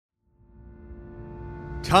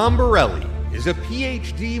Tom Borelli is a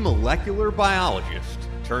PhD molecular biologist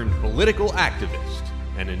turned political activist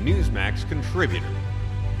and a Newsmax contributor.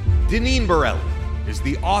 Deneen Borelli is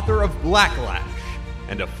the author of Blacklash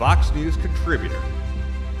and a Fox News contributor.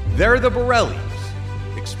 They're the Borellis,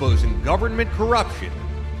 exposing government corruption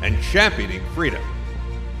and championing freedom,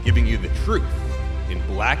 giving you the truth in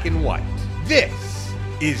black and white. This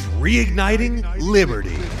is Reigniting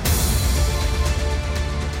Liberty.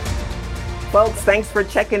 Folks, thanks for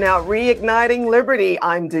checking out Reigniting Liberty.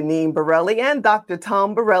 I'm Deneen Borelli, and Dr.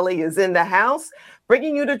 Tom Borelli is in the house,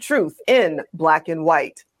 bringing you the truth in black and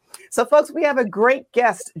white. So, folks, we have a great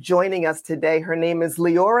guest joining us today. Her name is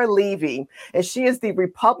Leora Levy, and she is the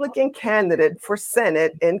Republican candidate for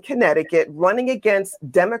Senate in Connecticut, running against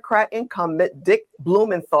Democrat incumbent Dick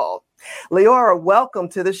Blumenthal. Leora, welcome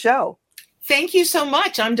to the show. Thank you so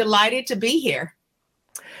much. I'm delighted to be here.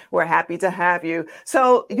 We're happy to have you.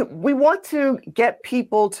 So we want to get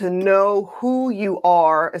people to know who you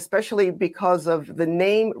are, especially because of the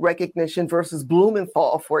name recognition versus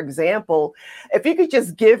Blumenthal, for example. If you could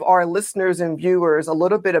just give our listeners and viewers a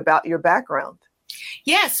little bit about your background.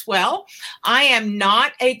 Yes, well, I am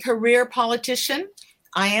not a career politician.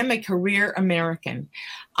 I am a career American.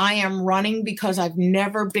 I am running because I've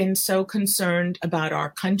never been so concerned about our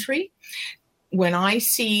country. When I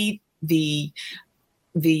see the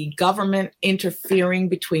government interfering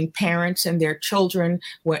between parents and their children,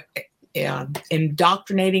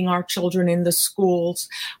 indoctrinating our children in the schools,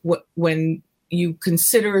 when you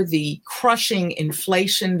consider the crushing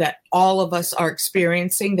inflation that all of us are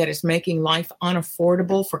experiencing that is making life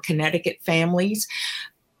unaffordable for Connecticut families,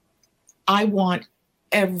 I want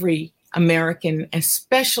every American,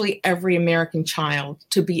 especially every American child,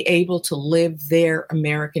 to be able to live their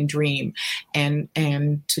American dream. And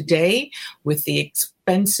today, with the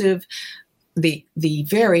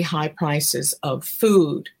very high prices of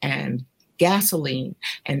food and gasoline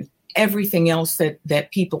and everything else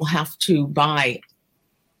that people have to buy,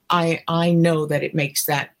 I know that it makes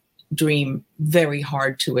that dream very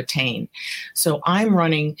hard to attain. So I'm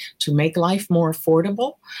running to make life more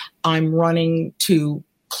affordable. I'm running to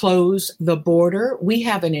close the border. We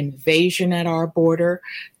have an invasion at our border.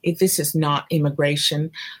 This is not immigration.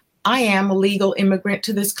 I am a legal immigrant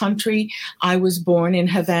to this country. I was born in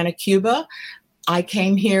Havana, Cuba. I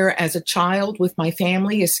came here as a child with my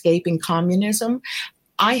family, escaping communism.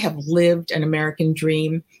 I have lived an American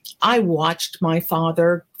dream. I watched my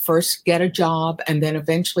father first get a job and then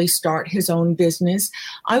eventually start his own business.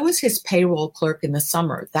 I was his payroll clerk in the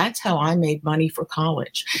summer. That's how I made money for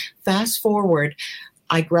college. Fast forward,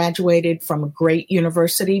 I graduated from a great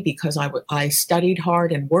university because I studied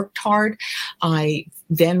hard and worked hard. I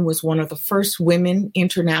then was one of the first women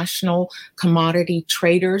international commodity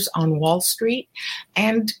traders on Wall Street.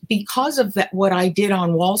 And because of that, what I did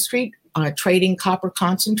on Wall Street, trading copper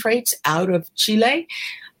concentrates out of Chile,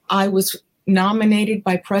 I was nominated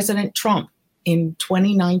by President Trump in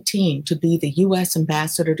 2019 to be the U.S.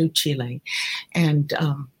 ambassador to Chile. And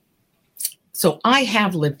so I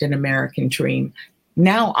have lived an American dream.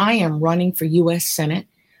 Now I am running for U.S. Senate,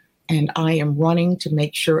 and I am running to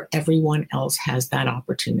make sure everyone else has that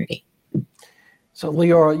opportunity. So,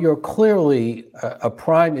 Leora, you're clearly a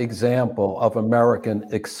prime example of American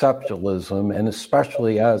exceptionalism, and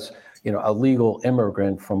especially as a legal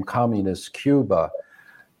immigrant from communist Cuba.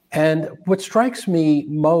 And what strikes me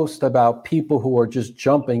most about people who are just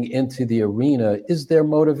jumping into the arena is their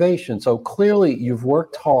motivation. So clearly you've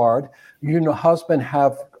worked hard. You and your husband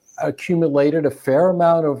have accumulated a fair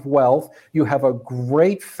amount of wealth. You have a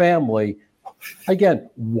great family. Again,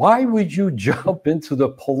 why would you jump into the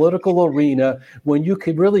political arena when you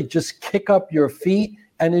could really just kick up your feet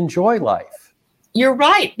and enjoy life? You're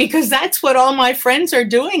right, because that's what all my friends are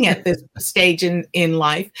doing at this stage in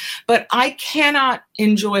life. But I cannot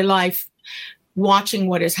enjoy life watching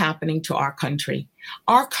what is happening to our country.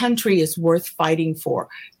 Our country is worth fighting for.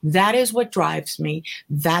 That is what drives me.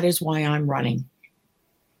 That is why I'm running.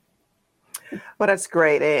 Well, that's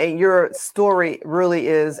great. And your story really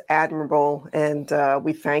is admirable. And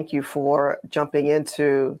we thank you for jumping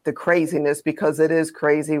into the craziness, because it is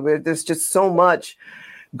crazy. There's just so much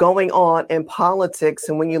going on in politics.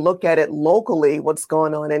 And when you look at it locally, what's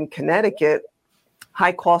going on in Connecticut,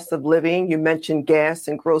 high cost of living, you mentioned gas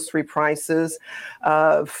and grocery prices,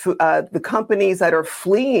 the companies that are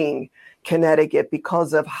fleeing Connecticut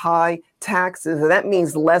because of high taxes. And that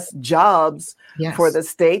means less jobs for the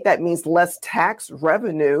state. That means less tax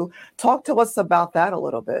revenue. Talk to us about that a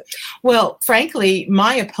little bit. Well, frankly,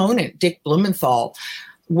 my opponent, Dick Blumenthal,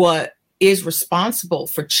 is responsible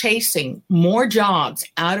for chasing more jobs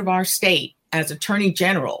out of our state as Attorney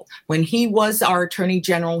General, when he was our Attorney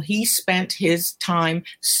General, he spent his time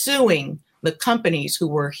suing the companies who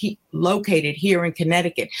were located here in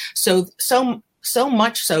Connecticut. So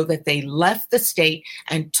much so that they left the state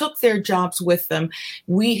and took their jobs with them.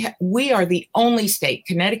 We are the only state,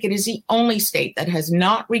 Connecticut is the only state that has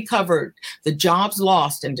not recovered the jobs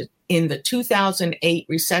lost in the 2008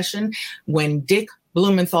 recession when Dick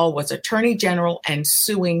Blumenthal was Attorney General and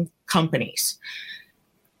suing companies.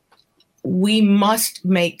 We must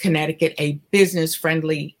make Connecticut a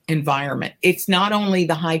business-friendly environment. It's not only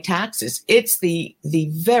the high taxes, it's the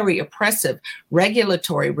very oppressive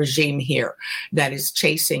regulatory regime here that is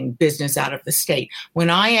chasing business out of the state.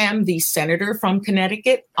 When I am the senator from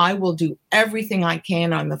Connecticut, I will do everything I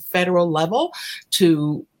can on the federal level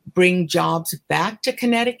to bring jobs back to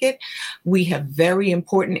Connecticut. We have very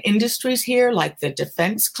important industries here, like the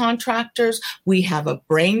defense contractors. We have a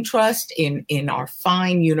brain trust in our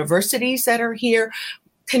fine universities that are here.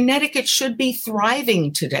 Connecticut should be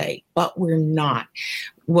thriving today, but we're not.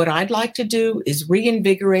 What I'd like to do is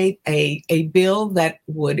reinvigorate a bill that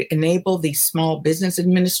would enable the Small Business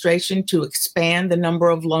Administration to expand the number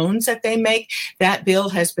of loans that they make. That bill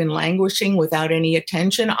has been languishing without any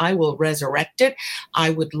attention. I will resurrect it.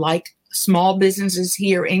 I would like small businesses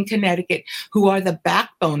here in Connecticut, who are the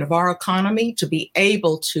backbone of our economy, to be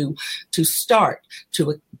able to start,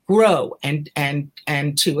 to grow and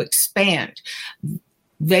to expand.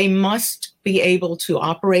 They must be able to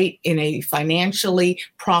operate in a financially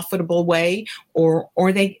profitable way,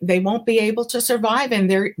 or they won't be able to survive, and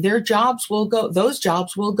their jobs will go. Those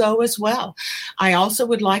jobs will go as well. I also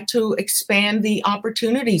would like to expand the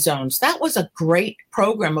opportunity zones. That was a great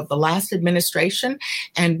program of the last administration,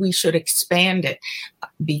 and we should expand it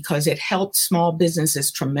because it helped small businesses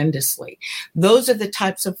tremendously. Those are the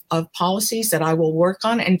types of policies that I will work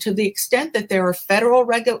on, and to the extent that there are federal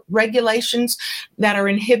regulations that are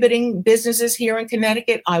inhibiting businesses here in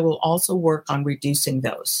Connecticut, I will also work on reducing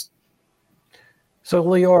those. So,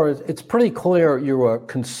 Leora, it's pretty clear you're a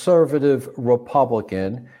conservative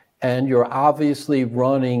Republican, and you're obviously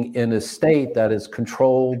running in a state that is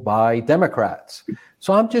controlled by Democrats.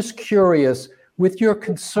 So I'm just curious, with your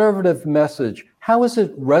conservative message, how is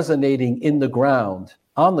it resonating on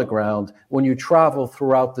the ground, when you travel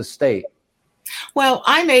throughout the state? Well,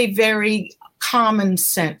 I'm a very common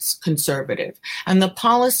sense conservative, and the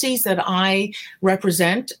policies that I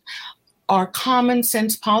represent are common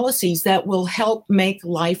sense policies that will help make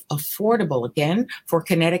life affordable again for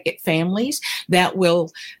Connecticut families, that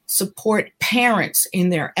will support parents in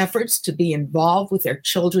their efforts to be involved with their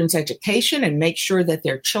children's education and make sure that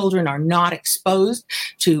their children are not exposed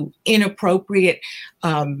to inappropriate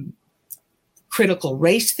critical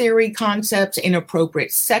race theory concepts,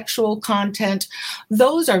 inappropriate sexual content.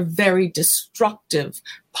 Those are very destructive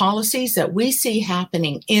policies that we see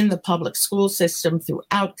happening in the public school system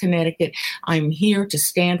throughout Connecticut. I'm here to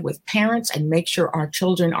stand with parents and make sure our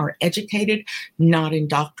children are educated, not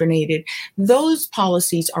indoctrinated. Those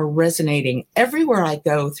policies are resonating everywhere I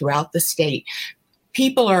go throughout the state.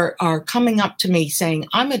 People are coming up to me saying,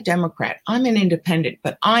 I'm a Democrat, I'm an independent,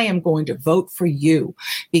 but I am going to vote for you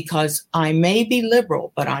because I may be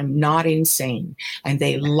liberal, but I'm not insane. And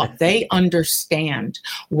they understand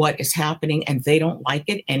what is happening, and they don't like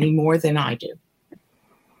it any more than I do.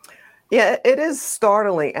 Yeah, it is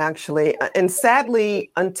startling, actually. And sadly,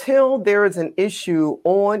 until there is an issue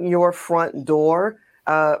on your front door,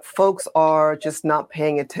 folks are just not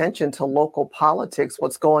paying attention to local politics,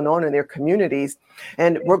 what's going on in their communities.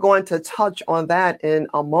 And we're going to touch on that in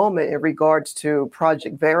a moment in regards to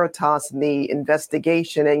Project Veritas and the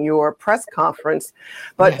investigation and your press conference.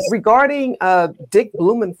 But yes, regarding Dick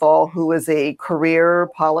Blumenthal, who is a career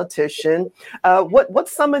politician,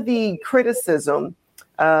 what's some of the criticism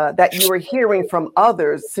that you are hearing from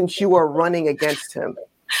others since you are running against him?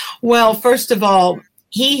 Well, first of all,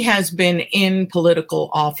 he has been in political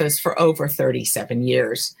office for over 37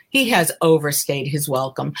 years. He has overstayed his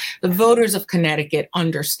welcome. The voters of Connecticut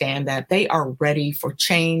understand that. They are ready for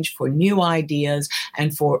change, for new ideas,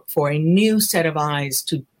 and for a new set of eyes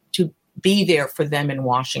to be there for them in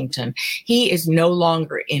Washington. He is no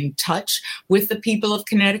longer in touch with the people of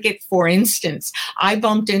Connecticut. For instance, I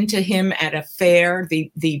bumped into him at a fair,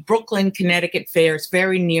 the Brooklyn, Connecticut fair. It's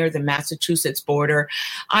very near the Massachusetts border.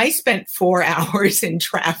 I spent 4 hours in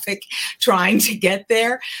traffic trying to get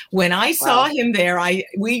there. When I saw him there,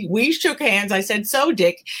 we shook hands. I said, "So,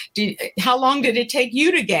 Dick, how long did it take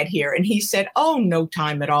you to get here?" And he said, "Oh, no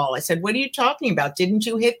time at all." I said, "What are you talking about? Didn't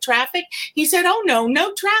you hit traffic?" He said, "Oh,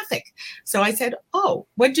 no traffic." So I said, "Oh,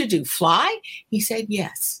 what'd you do, fly?" He said,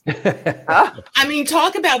 "Yes." I mean,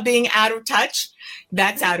 talk about being out of touch.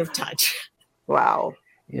 That's out of touch. Wow.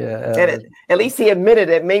 Yeah. And at least he admitted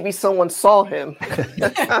it. Maybe someone saw him.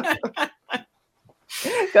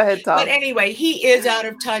 Go ahead, Tom. But anyway, he is out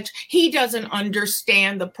of touch. He doesn't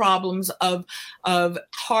understand the problems of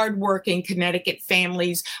hardworking Connecticut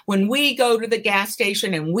families. When we go to the gas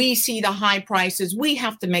station and we see the high prices, we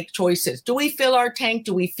have to make choices. Do we fill our tank?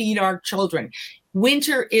 Do we feed our children?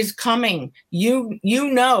 Winter is coming. You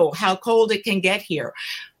know how cold it can get here.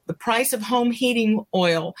 The price of home heating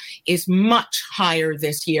oil is much higher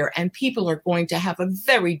this year, and people are going to have a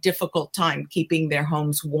very difficult time keeping their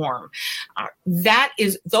homes warm.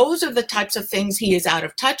 Those are the types of things he is out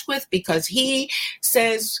of touch with, because he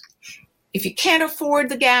says, if you can't afford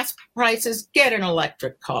the gas prices, get an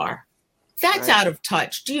electric car. That's right. Out of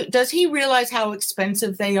touch. Does he realize how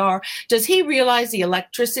expensive they are? Does he realize the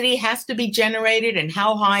electricity has to be generated and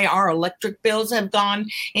how high our electric bills have gone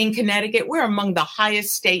in Connecticut? We're among the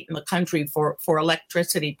highest state in the country for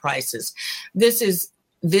electricity prices. This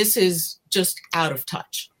is just out of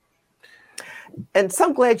touch. And so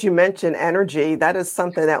I'm glad you mentioned energy. That is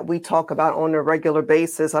something that we talk about on a regular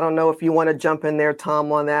basis. I don't know if you want to jump in there, Tom,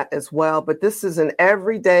 on that as well, but this is an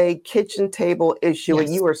everyday kitchen table issue. Yes.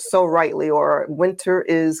 And you are so right, Leora. Winter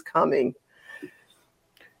is coming.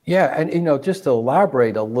 Yeah, and just to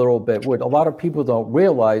elaborate a little bit, what a lot of people don't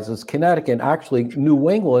realize is Connecticut, actually New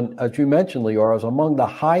England, as you mentioned, Leora, is among the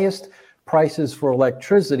highest prices for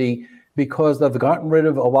electricity, because they've gotten rid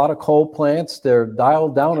of a lot of coal plants. They're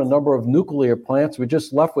dialed down a number of nuclear plants. We're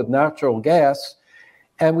just left with natural gas,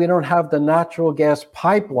 and we don't have the natural gas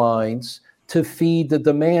pipelines to feed the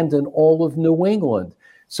demand in all of New England.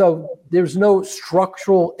 So there's no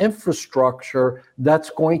structural infrastructure that's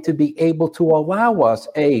going to be able to allow us,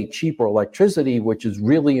 A, cheaper electricity, which is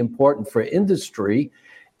really important for industry,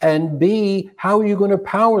 and B, how are you going to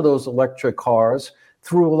power those electric cars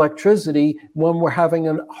through electricity when we're having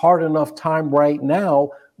a hard enough time right now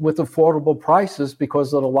with affordable prices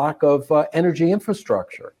because of the lack of energy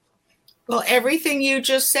infrastructure? Well, everything you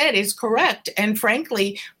just said is correct. And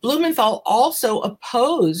frankly, Blumenthal also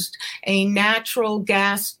opposed a natural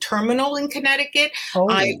gas terminal in Connecticut. Oh.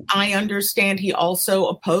 I understand he also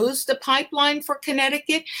opposed the pipeline for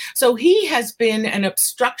Connecticut. So he has been an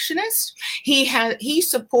obstructionist. He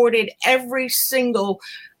supported every single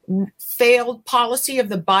failed policy of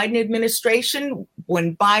the Biden administration.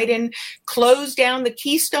 When Biden closed down the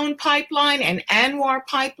Keystone Pipeline and Anwar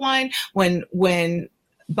Pipeline, when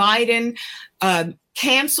Biden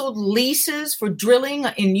canceled leases for drilling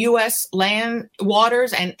in U.S. land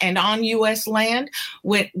waters and on U.S. land,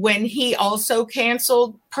 when he also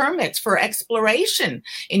canceled permits for exploration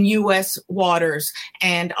in U.S. waters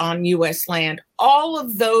and on U.S. land. All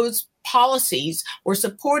of those policies were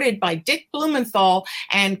supported by Dick Blumenthal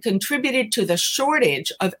and contributed to the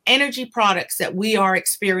shortage of energy products that we are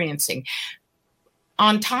experiencing.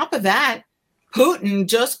 On top of that, Putin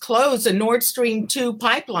just closed the Nord Stream 2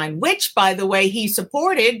 pipeline, which, by the way, he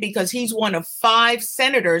supported because he's one of 5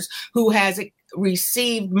 senators who has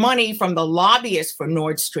received money from the lobbyists for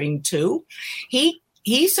Nord Stream 2.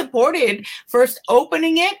 He supported first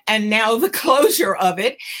opening it and now the closure of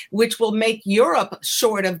it, which will make Europe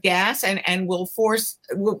short of gas and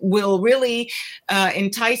will really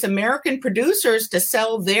entice American producers to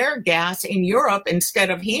sell their gas in Europe instead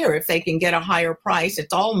of here if they can get a higher price.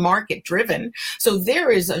 It's all market driven. So there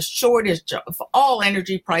is a shortage of all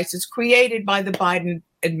energy prices created by the Biden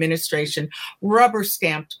administration, rubber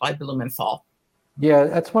stamped by Blumenthal. Yeah,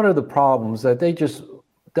 that's one of the problems, that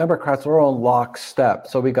Democrats are on lockstep.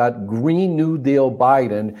 So we got Green New Deal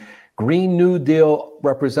Biden, Green New Deal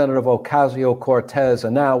Representative Ocasio-Cortez,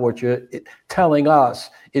 and now what you're telling us,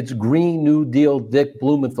 it's Green New Deal Dick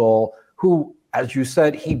Blumenthal, who, as you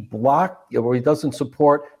said, he blocked or he doesn't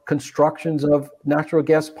support constructions of natural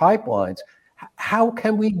gas pipelines. How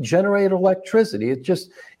can we generate electricity?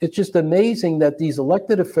 It's just amazing that these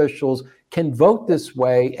elected officials can vote this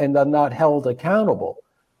way and are not held accountable.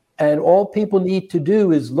 And all people need to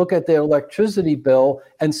do is look at their electricity bill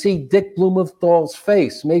and see Dick Blumenthal's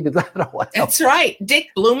face. Maybe that'll help. That's right. Dick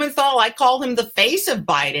Blumenthal, I call him the face of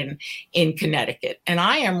Biden in Connecticut. And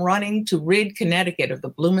I am running to rid Connecticut of the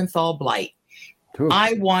Blumenthal blight. True.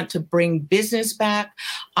 I want to bring business back.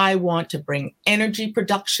 I want to bring energy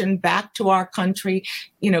production back to our country.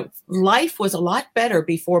 Life was a lot better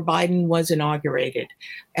before Biden was inaugurated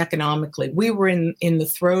economically. We were in the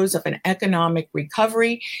throes of an economic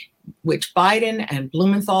recovery, which Biden and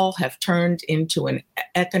Blumenthal have turned into an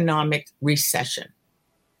economic recession.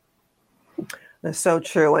 That's so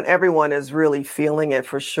true. And everyone is really feeling it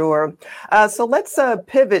for sure. So let's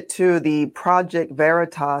pivot to the Project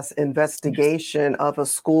Veritas investigation of a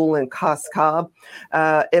school in Cascab.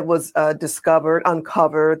 It was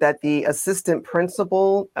uncovered that the assistant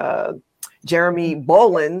principal, Jeremy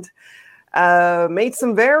Boland, made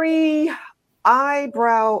some very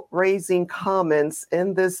eyebrow-raising comments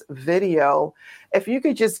in this video. If you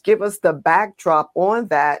could just give us the backdrop on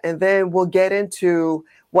that, and then we'll get into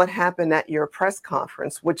what happened at your press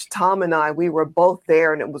conference, which Tom and we were both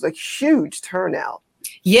there, and it was a huge turnout.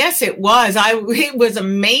 Yes, it was. It was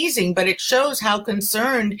amazing, but it shows how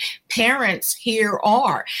concerned parents here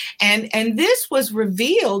are. And this was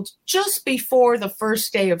revealed just before the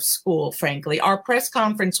first day of school, frankly. Our press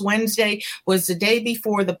conference Wednesday was the day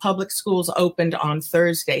before the public schools opened on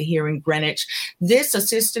Thursday here in Greenwich. This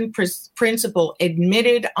assistant principal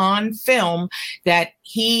admitted on film that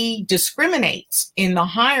he discriminates in the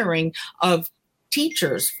hiring of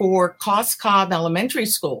teachers for Cascab Elementary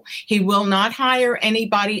School. He will not hire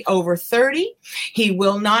anybody over 30. He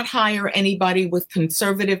will not hire anybody with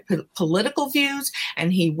conservative political views,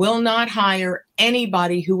 and he will not hire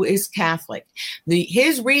anybody who is Catholic.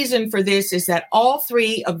 His reason for this is that all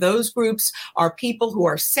three of those groups are people who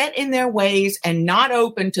are set in their ways and not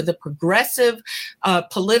open to the progressive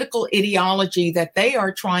political ideology that they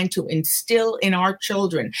are trying to instill in our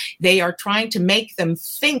children. They are trying to make them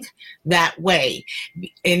think that way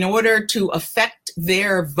in order to affect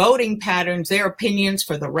their voting patterns, their opinions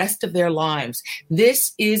for the rest of their lives.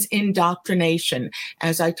 This is indoctrination.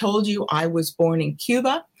 As I told you, I was born in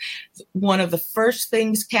Cuba. One of the first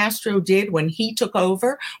things Castro did when he took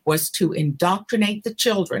over was to indoctrinate the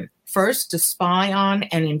children. First, to spy on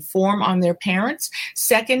and inform on their parents.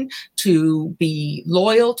 Second, to be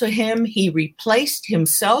loyal to him. He replaced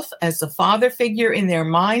himself as the father figure in their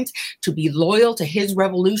minds to be loyal to his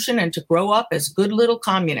revolution and to grow up as good little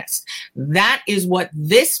communists. That is what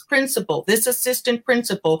this principal, this assistant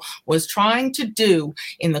principal, was trying to do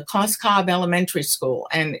in the Cascab Elementary School.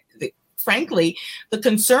 And frankly, the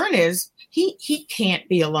concern is he can't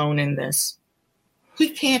be alone in this.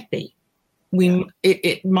 He can't be.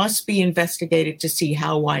 It must be investigated to see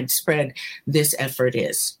how widespread this effort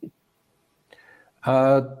is.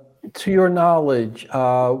 To your knowledge,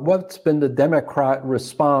 what's been the Democrat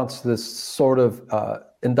response to this sort of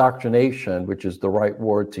indoctrination, which is the right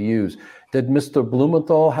word to use? Did Mr.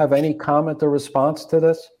 Blumenthal have any comment or response to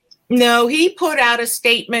this? No, he put out a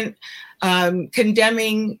statement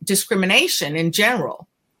condemning discrimination in general,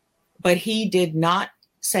 but he did not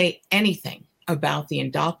say anything about the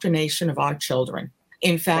indoctrination of our children.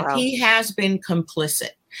 In fact, wow. He has been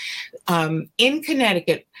complicit. In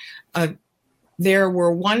Connecticut, there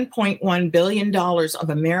were $1.1 billion of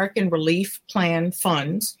American Relief Plan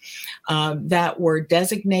funds that were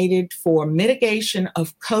designated for mitigation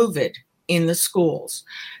of COVID in the schools.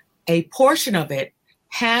 A portion of it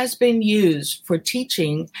has been used for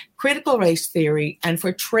teaching critical race theory and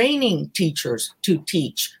for training teachers to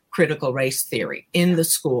teach critical race theory in the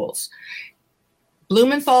schools.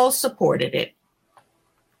 Blumenthal supported it.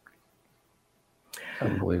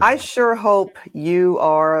 I sure hope you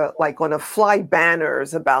are going to fly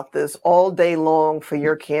banners about this all day long for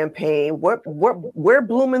your campaign. Where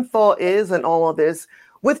Blumenthal is and all of this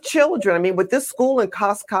with children. I mean, with this school in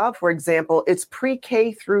Cascab, for example, it's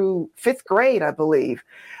pre-K through 5th grade, I believe.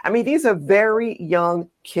 I mean, these are very young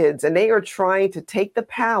kids, and they are trying to take the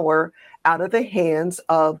power out of the hands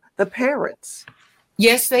of the parents.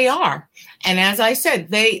 Yes, they are. And as I said,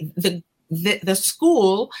 the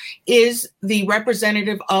school is the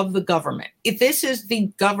representative of the government. This is the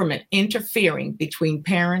government interfering between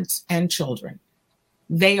parents and children.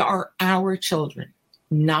 They are our children,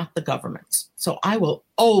 not the government's. So I will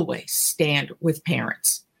always stand with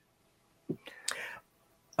parents.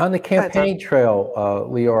 On the campaign trail,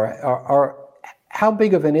 Leora, how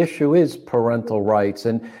big of an issue is parental rights?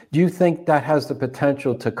 And do you think that has the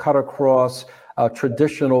potential to cut across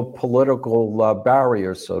traditional political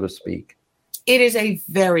barriers, so to speak? It is a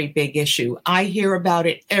very big issue. I hear about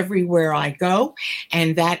it everywhere I go,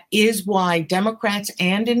 and that is why Democrats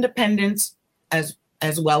and independents, as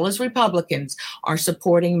well as Republicans, are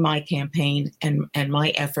supporting my campaign and my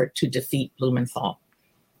effort to defeat Blumenthal.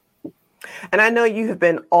 And I know you have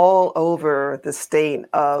been all over the state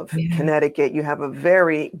of Connecticut. You have a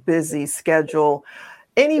very busy schedule.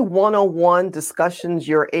 Any one-on-one discussions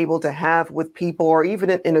you're able to have with people, or even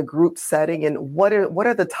in a group setting, and what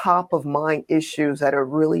are the top of mind issues that are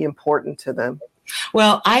really important to them?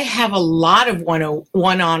 Well, I have a lot of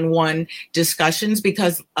one-on-one discussions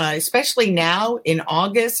because especially now in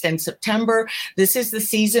August and September, this is the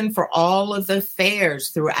season for all of the fairs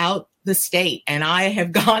throughout the state, and I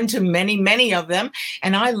have gone to many, many of them,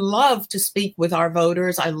 and I love to speak with our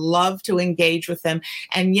voters. I love to engage with them.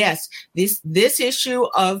 And yes, this issue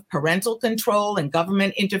of parental control and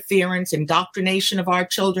government interference, indoctrination of our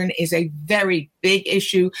children is a very big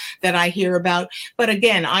issue that I hear about. But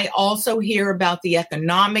again, I also hear about the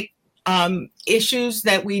economic issues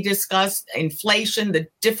that we discussed, inflation, the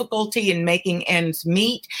difficulty in making ends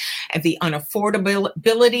meet, and the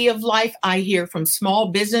unaffordability of life. I hear from small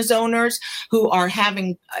business owners who are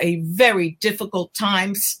having a very difficult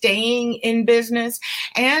time staying in business.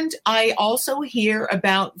 And I also hear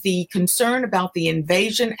about the concern about the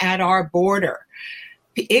invasion at our border.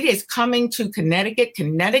 It is coming to Connecticut.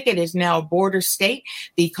 Connecticut is now a border state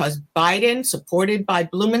because Biden, supported by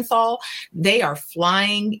Blumenthal, they are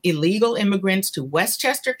flying illegal immigrants to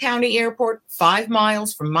Westchester County Airport, 5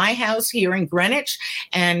 miles from my house here in Greenwich,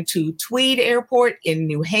 and to Tweed Airport in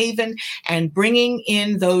New Haven, and bringing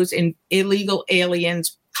in those illegal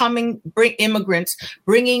aliens, immigrants,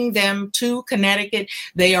 bringing them to Connecticut.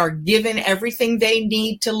 They are given everything they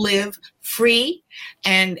need to live free.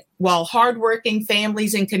 And while hardworking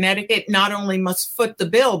families in Connecticut not only must foot the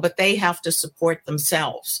bill, but they have to support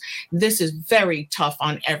themselves. This is very tough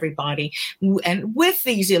on everybody. And with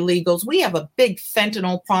these illegals, we have a big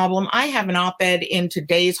fentanyl problem. I have an op-ed in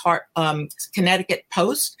today's Connecticut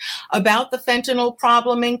Post about the fentanyl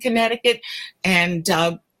problem in Connecticut. And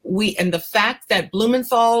the fact that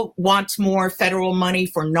Blumenthal wants more federal money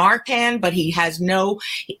for Narcan, but he has no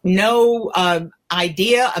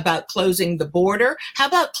idea about closing the border. How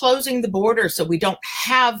about closing the border so we don't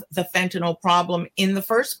have the fentanyl problem in the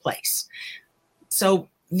first place? So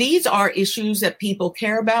these are issues that people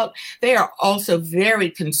care about. They are also very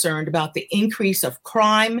concerned about the increase of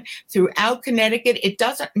crime throughout Connecticut. It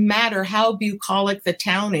doesn't matter how bucolic the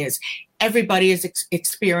town is. Everybody is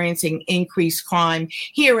experiencing increased crime.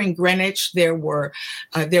 Here in Greenwich, there was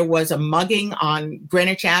a mugging on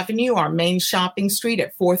Greenwich Avenue, our main shopping street,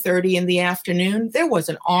 at 4:30 in the afternoon. There was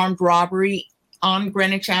an armed robbery on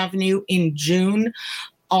Greenwich Avenue in June.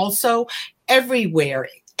 Also, everywhere,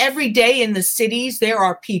 every day in the cities, there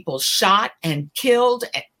are people shot and killed,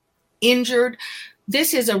 injured.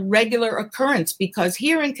 This is a regular occurrence because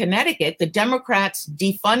here in Connecticut, the Democrats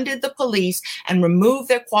defunded the police and removed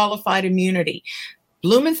their qualified immunity.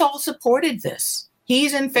 Blumenthal supported this.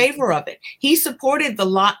 He's in favor of it. He supported the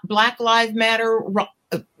Black Lives Matter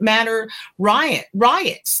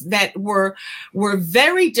riots that were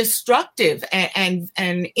very destructive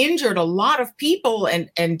and injured a lot of people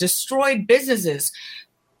and destroyed businesses.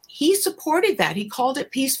 He supported that. He called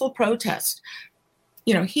it peaceful protest.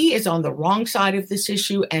 You know, he is on the wrong side of this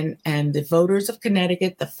issue, and the voters of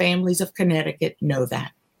Connecticut, the families of Connecticut know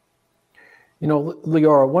that. You know,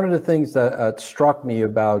 Leora, one of the things that struck me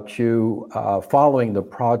about you following the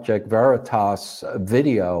Project Veritas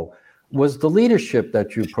video was the leadership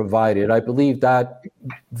that you provided. I believe that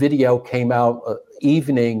video came out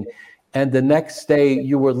evening, and the next day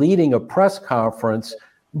you were leading a press conference.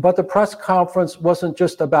 But the press conference wasn't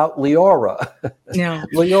just about Leora. No.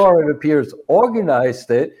 Leora, it appears, organized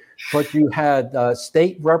it, but you had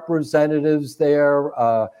state representatives there,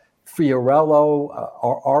 Fiorello,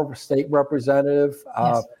 our state representative.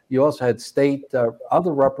 Yes. You also had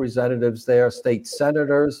other representatives there, state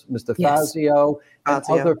senators, Mr. Fazio, and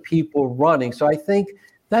other people running. So I think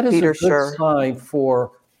that is a good sign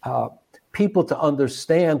for people to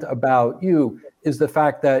understand about you, is the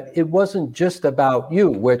fact that it wasn't just about you,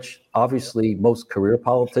 which obviously most career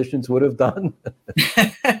politicians would have done.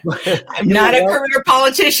 I'm not a career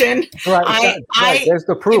politician. Right. There's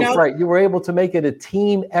the proof, right? You were able to make it a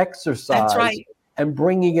team exercise. That's right. And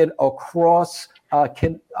bringing it across,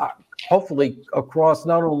 hopefully across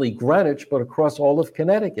not only Greenwich, but across all of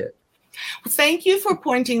Connecticut. Well, thank you for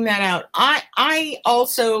pointing that out. I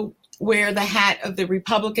also wear the hat of the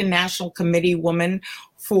Republican National Committee woman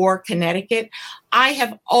for Connecticut. I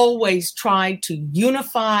have always tried to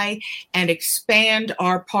unify and expand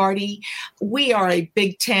our party. We are a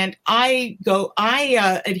big tent. I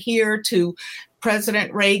adhere to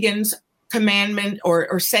President Reagan's commandment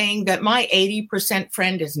or saying that my 80%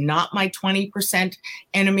 friend is not my 20%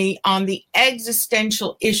 enemy. On the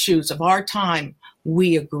existential issues of our time,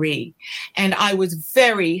 we agree. And I was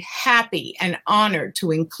very happy and honored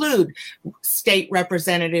to include State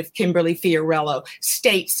Representative Kimberly Fiorello,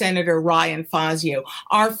 State Senator Ryan Fazio,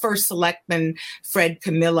 our first selectman, Fred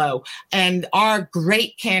Camillo, and our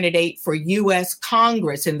great candidate for U.S.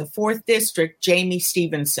 Congress in the 4th District, Jamie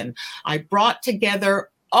Stevenson. I brought together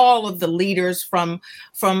all of the leaders from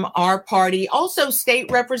our party. Also, state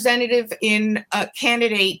representative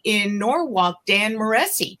candidate in Norwalk, Dan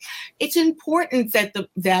Moresi. It's important that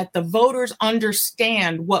the voters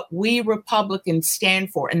understand what we Republicans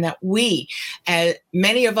stand for, and that we,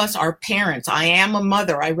 many of us are parents. I am a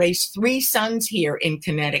mother. I raised 3 sons here in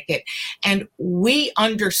Connecticut, and we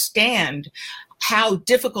understand how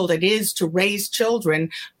difficult it is to raise children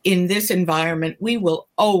in this environment. We will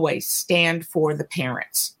always stand for the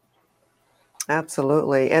parents.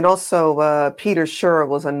 Absolutely. And also Peter Schur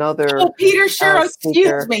was another. Oh, Peter Schur,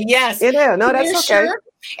 excuse me. Yes. Yeah, no, that's okay. Schur.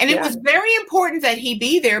 And it was very important that he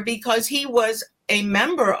be there because he was a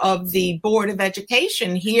member of the Board of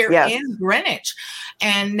Education here in Greenwich.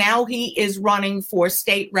 And now he is running for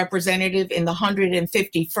state representative in the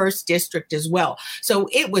 151st district as well. So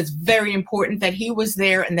it was very important that he was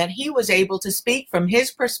there and that he was able to speak from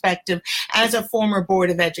his perspective as a former Board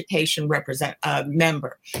of Education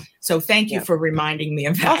member. So thank you for reminding me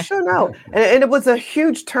of that. Oh, sure, no. And it was a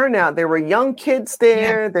huge turnout. There were young kids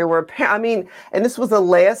there. There were, and this was a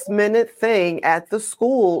last minute thing at the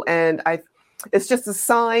school. And it's just a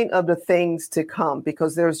sign of the things to come,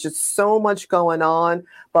 because there's just so much going on.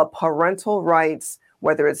 But parental rights,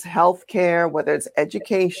 whether it's healthcare, whether it's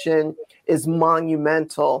education, is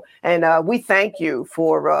monumental. And we thank you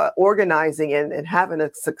for organizing and having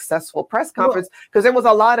a successful press conference, because there was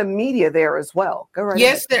a lot of media there as well. Go right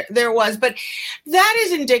ahead. Yes, there was. But that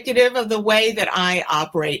is indicative of the way that I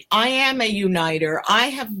operate. I am a uniter. I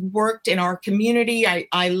have worked in our community.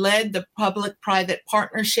 I led the public-private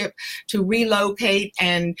partnership to relocate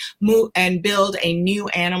and move and build a new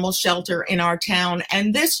animal shelter in our town.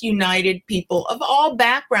 And this united people of all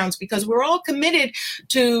backgrounds, because we're all committed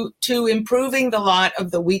to improving the lot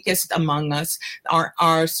of the weakest among us,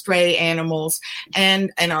 our stray animals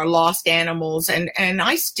and our lost animals. And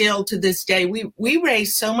I still, to this day, we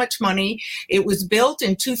raise so much money. It was built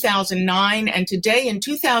in 2009, and today in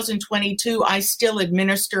 2022, I still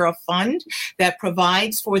administer a fund that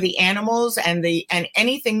provides for the animals and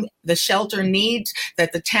anything the shelter needs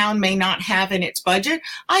that the town may not have in its budget.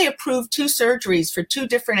 I approved 2 surgeries for 2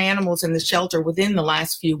 different animals in the shelter within the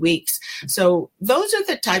last few weeks. So those are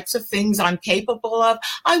the types of things I'm capable of.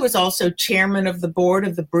 I was also chairman of the board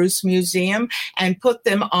of the Bruce Museum and put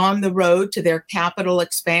them on the road to their capital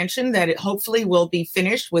expansion that it hopefully will be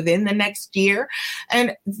finished within the next year.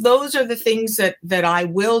 And those are the things that I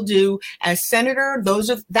will do as senator.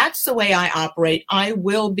 That's the way I operate. I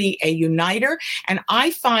will be a uniter, and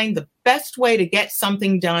I find the best way to get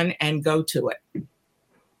something done and go to it.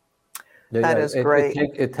 That is great.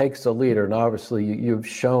 It takes a leader, and obviously you've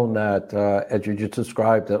shown that, as you just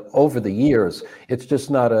described, that over the years, it's just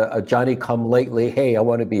not a Johnny-come-lately, hey, I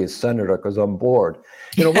want to be a senator because I'm bored.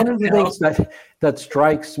 One of the things that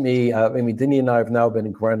strikes me, Denny and I have now been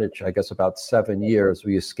in Greenwich, I guess, about 7 years.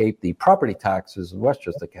 We escaped the property taxes in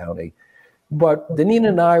Westchester County. But Deneen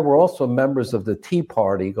and I were also members of the Tea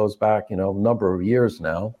Party, goes back, a number of years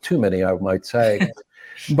now, too many, I might say.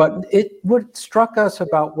 But what struck us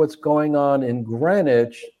about what's going on in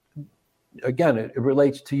Greenwich, again, it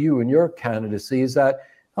relates to you and your candidacy, is that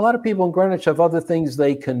a lot of people in Greenwich have other things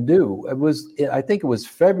they can do. I think it was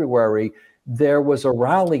February, there was a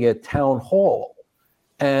rally at Town Hall,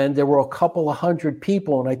 and there were a couple of hundred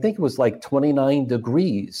people, and I think it was like 29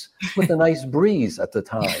 degrees with a nice breeze at the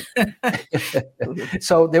time.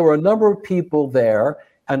 So there were a number of people there,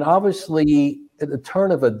 and obviously at the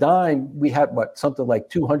turn of a dime, we had something like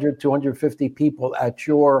 200, 250 people at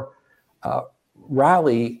your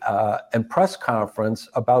rally and press conference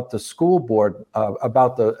about the school board,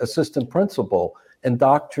 about the assistant principal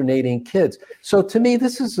indoctrinating kids. So to me,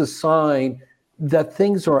 this is a sign that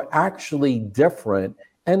things are actually different,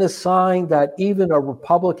 and a sign that even a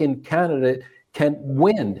Republican candidate can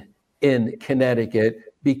win in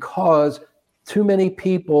Connecticut, because too many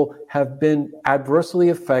people have been adversely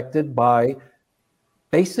affected by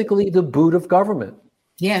basically the boot of government.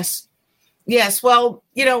 Yes. Well,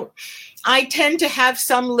 I tend to have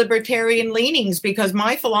some libertarian leanings, because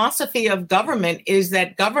my philosophy of government is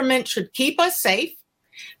that government should keep us safe,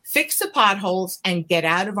 fix the potholes, and get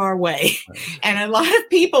out of our way. And a lot of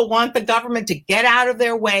people want the government to get out of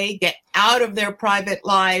their way, get out of their private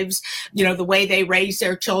lives, the way they raise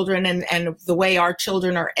their children and the way our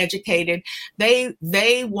children are educated.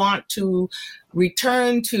 They want to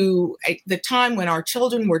return to the time when our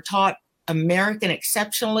children were taught American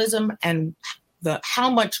exceptionalism and how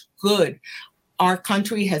much good our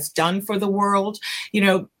country has done for the world.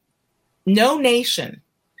 No nation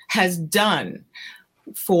has done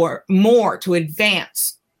for more to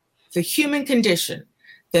advance the human condition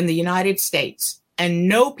than the United States. And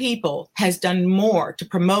no people has done more to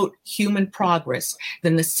promote human progress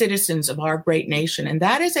than the citizens of our great nation. And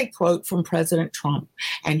that is a quote from President Trump,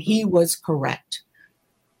 and he was correct.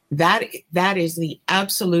 That is the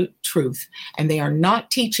absolute truth, and they are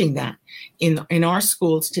not teaching that in our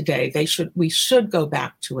schools today. We should go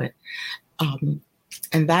back to it, and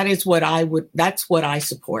that's what I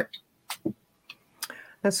support.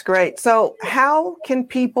 That's great. So how can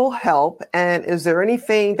people help? And is there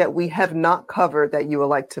anything that we have not covered that you would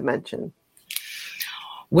like to mention?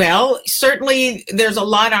 Well, certainly there's a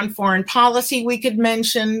lot on foreign policy we could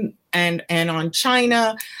mention, and on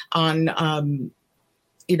China, on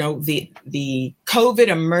the COVID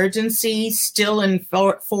emergency still in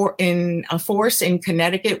force in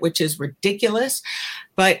Connecticut, which is ridiculous.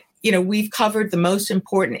 But we've covered the most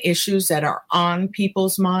important issues that are on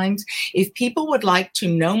people's minds. If people would like to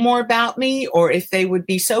know more about me, or if they would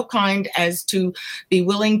be so kind as to be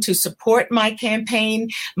willing to support my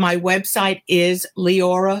campaign, my website is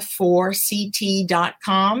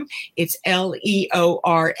leora4ct.com. It's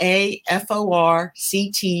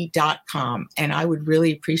leoraforct.com. And I would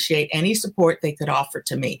really appreciate any support they could offer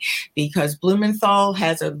to me, because Blumenthal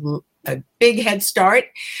has a big head start.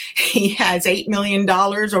 He has $8 million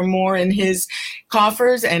or more in his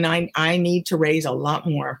coffers, and I need to raise a lot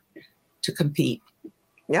more to compete.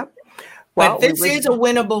 Yep. Well, but this is a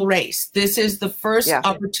winnable race. This is the first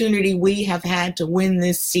opportunity we have had to win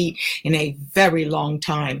this seat in a very long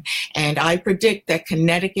time. And I predict that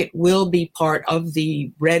Connecticut will be part of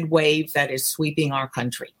the red wave that is sweeping our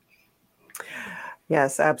country.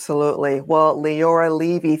 Yes, absolutely. Well, Leora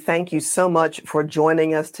Levy, thank you so much for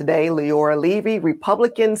joining us today. Leora Levy,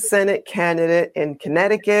 Republican Senate candidate in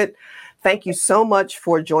Connecticut. Thank you so much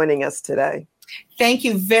for joining us today. Thank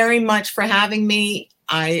you very much for having me.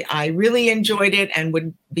 I really enjoyed it and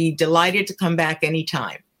would be delighted to come back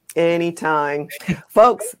anytime. Anytime.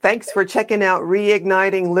 Folks, thanks for checking out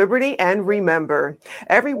Reigniting Liberty. And remember,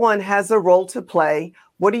 everyone has a role to play.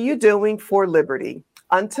 What are you doing for liberty?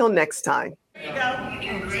 Until next time. There you go.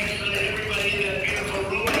 Congratulate everybody in that beautiful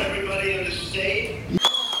room, everybody in the state.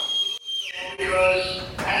 Because,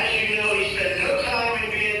 as you know, he spent no time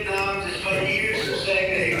in Vietnam, despite years of saying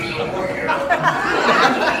that he was a warrior.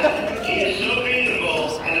 He is so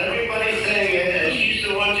beautiful, and everybody's saying it, and she's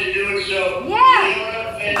the one to do it. So,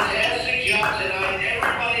 Leora, fantastic job tonight.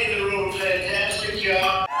 Everybody in the room, fantastic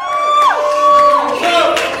job. So,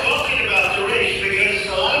 I'm talking about the race because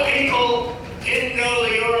a lot of people didn't know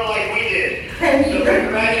Leora like we did. So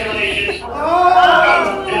congratulations.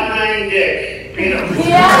 Dying Dick. Beautiful.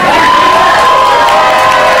 Yeah.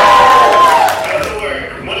 Go to work.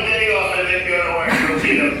 One day off and then go to work. Go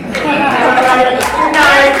see them.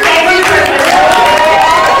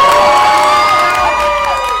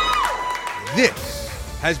 This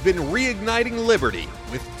has been Reigniting Liberty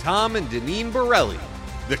with Tom and Deneen Borelli.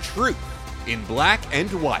 The truth in black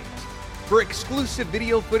and white. For exclusive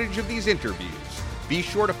video footage of these interviews, be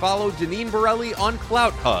sure to follow Deneen Borelli on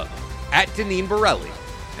CloutHub @Deneen Borelli,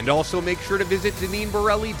 and also make sure to visit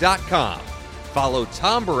DeneenBorelli.com. Follow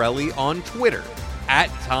Tom Borelli on Twitter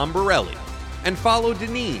 @Tom Borelli, and follow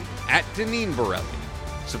Deneen @Deneen Borelli.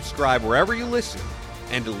 Subscribe wherever you listen,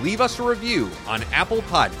 and leave us a review on Apple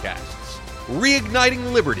Podcasts.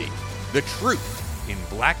 Reigniting Liberty, the truth in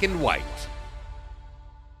black and white.